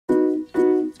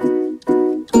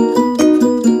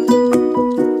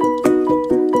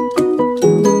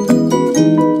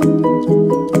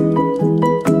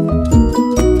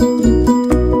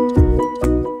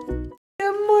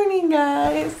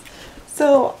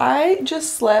I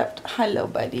just slept. Hello,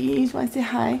 buddy. You want to say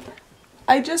hi?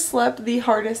 I just slept the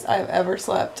hardest I've ever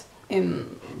slept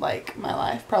in like my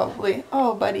life, probably.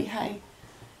 Oh, buddy, hi.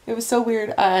 It was so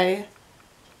weird. I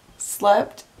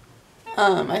slept.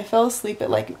 I fell asleep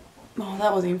at like, oh,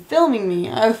 that wasn't even filming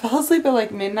me. I fell asleep at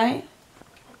like midnight.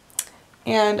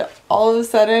 And all of a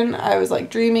sudden, I was like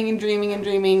dreaming and dreaming and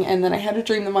dreaming. And then I had a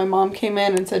dream that my mom came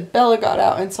in and said Bella got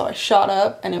out. And so I shot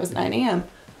up and it was 9 a.m.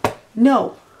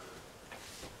 No.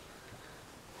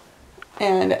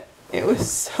 And it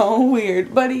was so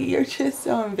weird. Buddy, you're just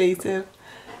so invasive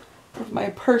of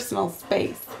my personal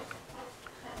space.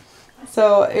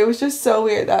 So it was just so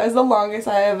weird. That is the longest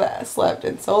I have slept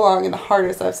in so long and the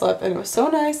hardest I've slept. And it was so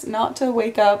nice not to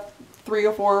wake up 3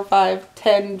 or 4 or 5,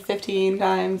 10, 15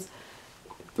 times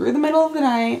through the middle of the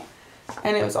night.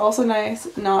 And it was also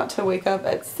nice not to wake up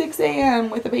at 6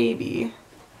 a.m. with a baby.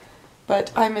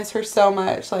 But I miss her so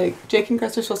much. Like, Jake and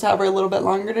Chris are supposed to have her a little bit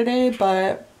longer today,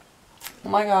 but oh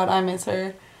my god, I miss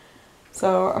her.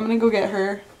 So I'm gonna go get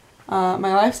her. My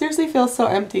life seriously feels so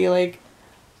empty. Like,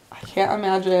 I can't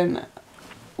imagine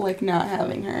like not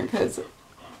having her, because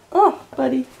oh,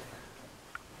 buddy.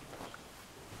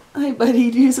 Hi,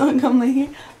 buddy. Do you just want to come lay here?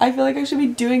 I feel like I should be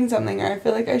doing something, or I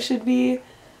feel like I should be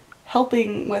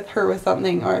helping with her with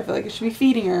something, or I feel like I should be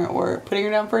feeding her or putting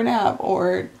her down for a nap,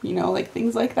 or, you know, like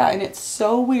things like that. And it's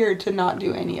so weird to not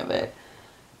do any of it.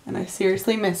 And I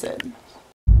seriously miss it.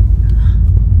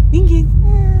 Thank you.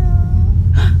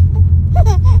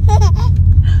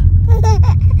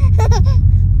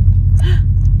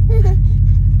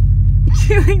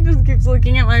 She like just keeps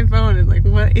looking at my phone and like,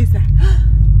 what is that?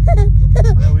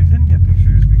 No, we couldn't get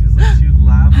pictures because like she would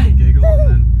laugh and giggle and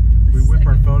then we whip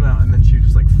our phone out and then she would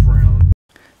just like frown.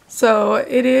 So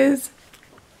it is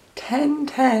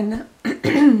 10:10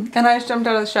 and I just jumped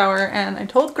out of the shower and I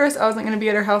told Chris I wasn't going to be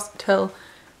at her house till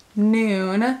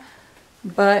noon,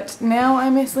 but now I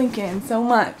miss Lincoln so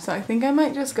much, so I think I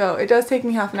might just go. It does take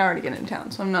me half an hour to get into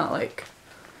town, so I'm not like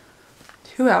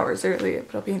 2 hours early, but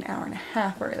it'll be an hour and a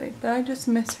half early, but I just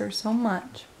miss her so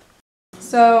much.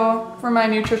 So for my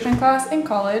nutrition class in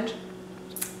college,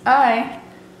 I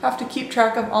have to keep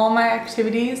track of all my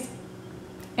activities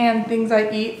and things I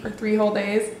eat for 3 whole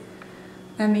days.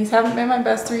 And these haven't been my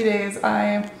best 3 days.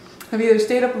 I have either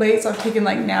stayed up late, so I've taken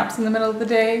like naps in the middle of the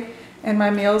day, and my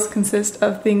meals consist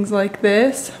of things like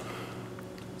this.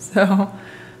 So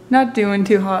not doing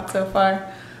too hot so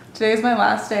far. Today's my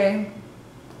last day.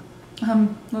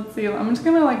 Let's see, I'm just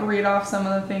gonna like read off some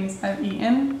of the things I've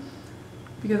eaten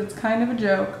because it's kind of a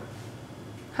joke.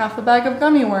 Half a bag of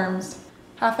gummy worms,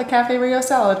 half a Cafe Rio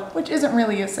salad, which isn't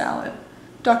really a salad,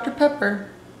 Dr. Pepper,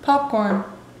 popcorn,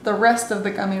 the rest of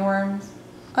the gummy worms,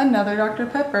 another Dr.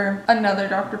 Pepper, another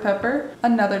Dr. Pepper,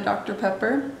 another Dr.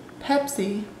 Pepper,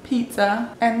 Pepsi,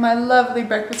 pizza, and my lovely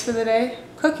breakfast for the day,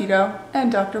 cookie dough,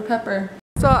 and Dr. Pepper.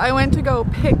 So I went to go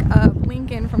pick up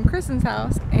Lincoln from Kristen's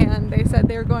house and they said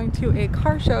they were going to a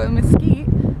car show in Mesquite,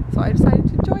 so I decided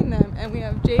to join them. And we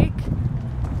have Jake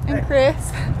and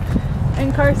Chris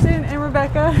and Carson and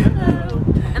Rebecca. Hello.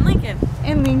 And Lincoln.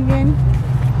 And Lincoln.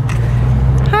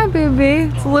 Hi,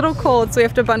 baby. It's a little cold, so we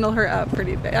have to bundle her up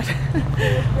pretty bad.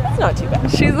 That's not too bad.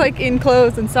 She's like in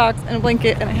clothes and socks and a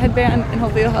blanket and a headband, and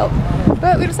hopefully it'll help.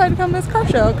 But we decided to come to this car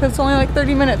show because it's only like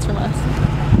 30 minutes from us.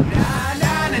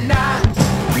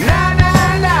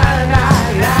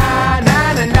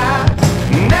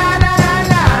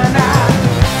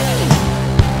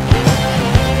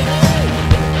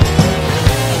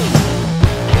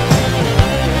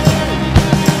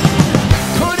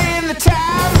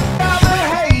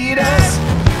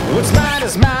 What's mine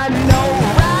is mine, no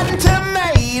rotten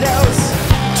tomatoes.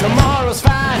 Tomorrow's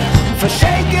fine for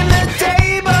shaking the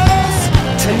tables.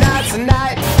 Tonight's the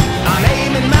night, I'm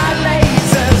aiming my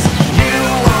lasers. You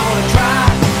wanna try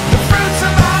the fruits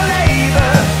of our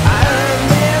labor? I earned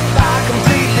them by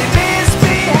completely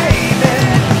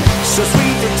misbehaving. So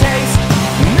sweet to taste,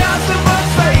 nothing but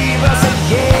flavor. So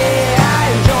yeah,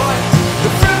 I enjoy the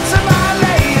fruits of our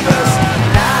labors.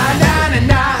 Na na na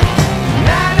na.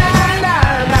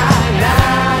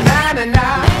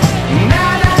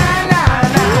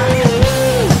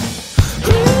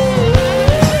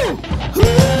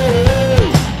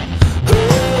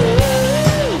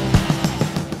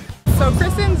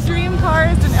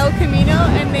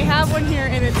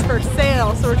 For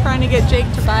sale, so we're trying to get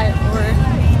Jake to buy it for her.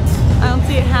 I don't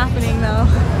see it happening though.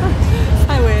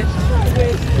 I wish.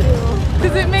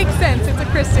 Because it makes sense, it's a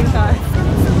Kristen car.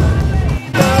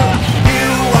 You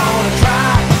wanna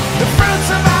try the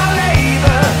fruits of our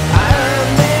labor? I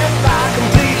earned them by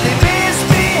completely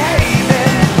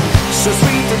misbehaving. So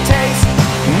sweet to taste,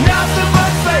 nothing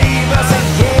but flavor. So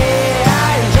yeah,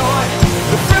 I enjoy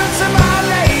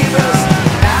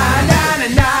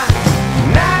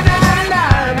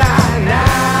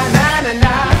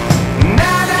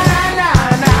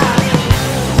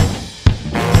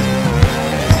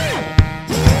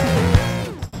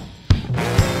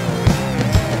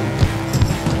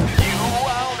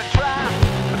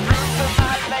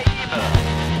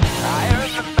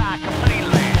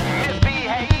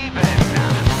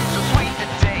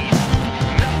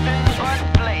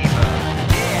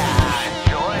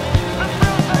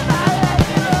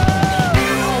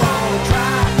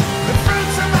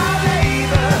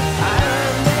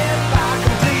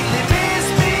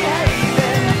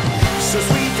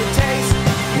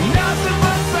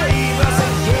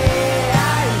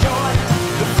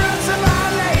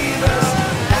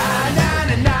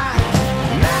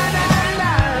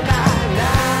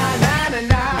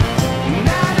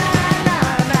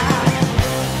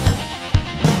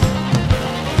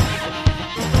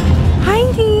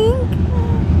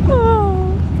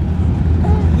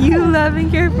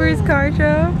doesn't care for his car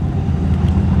show.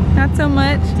 Not so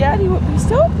much. Daddy would be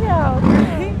so proud.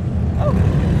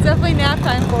 It's definitely nap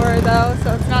time for her though,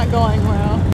 so it's not going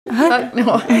well.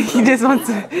 No, he just wants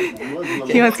to.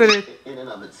 He wants to. In and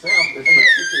of itself, this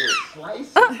particular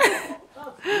slice.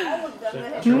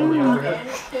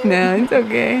 No, it's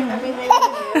okay.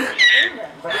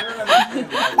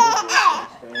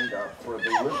 Stand up for the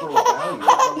liberal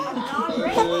values.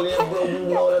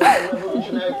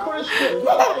 Revolutionary Christian.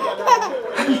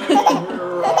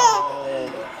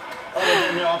 Other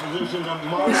than the opposition to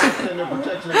Marxists and the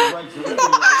protection of the rights of liberty.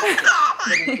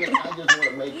 I just want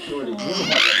to make sure that you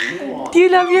have a nuance. Do you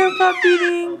love your puppy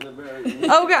eating?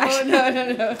 Oh gosh. Oh,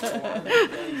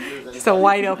 no. Just a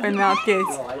wide open mouth kiss.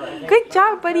 Good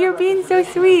job, buddy. You're being so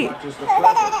sweet.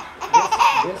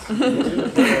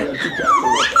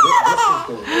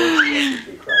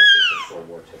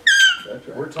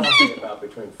 We're talking about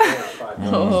between 4 and 5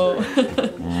 minutes. Oh.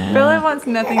 Philip wants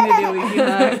nothing to do with you,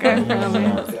 Mark. I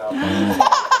promise.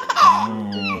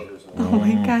 Oh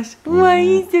my gosh. Why are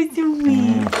you so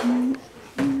sweet?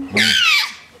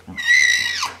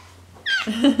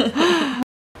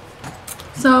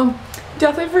 So,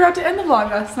 definitely forgot to end the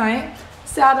vlog last night.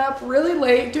 Sat up really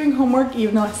late doing homework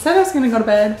even though I said I was going to go to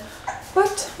bed.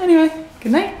 But anyway,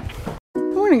 good night.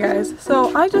 Good morning guys.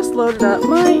 So I just loaded up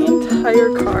my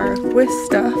entire car with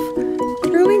stuff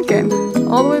for Lincoln.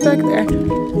 All the way back there.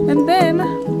 And then I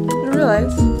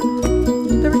realized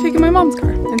they were taking my mom's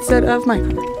car instead of my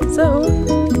car. So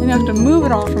I have to move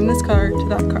it all from this car to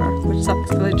that car, which sucks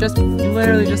because I just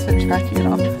literally just finished packing it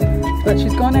off. But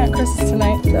she's going out Christmas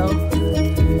tonight, so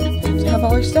I have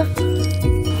all her stuff.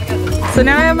 So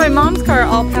now I have my mom's car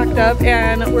all packed up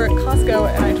and we're at Costco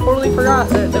and I totally forgot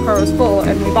that the car was full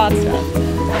and we bought stuff.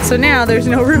 So now there's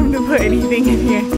no room to put anything in here.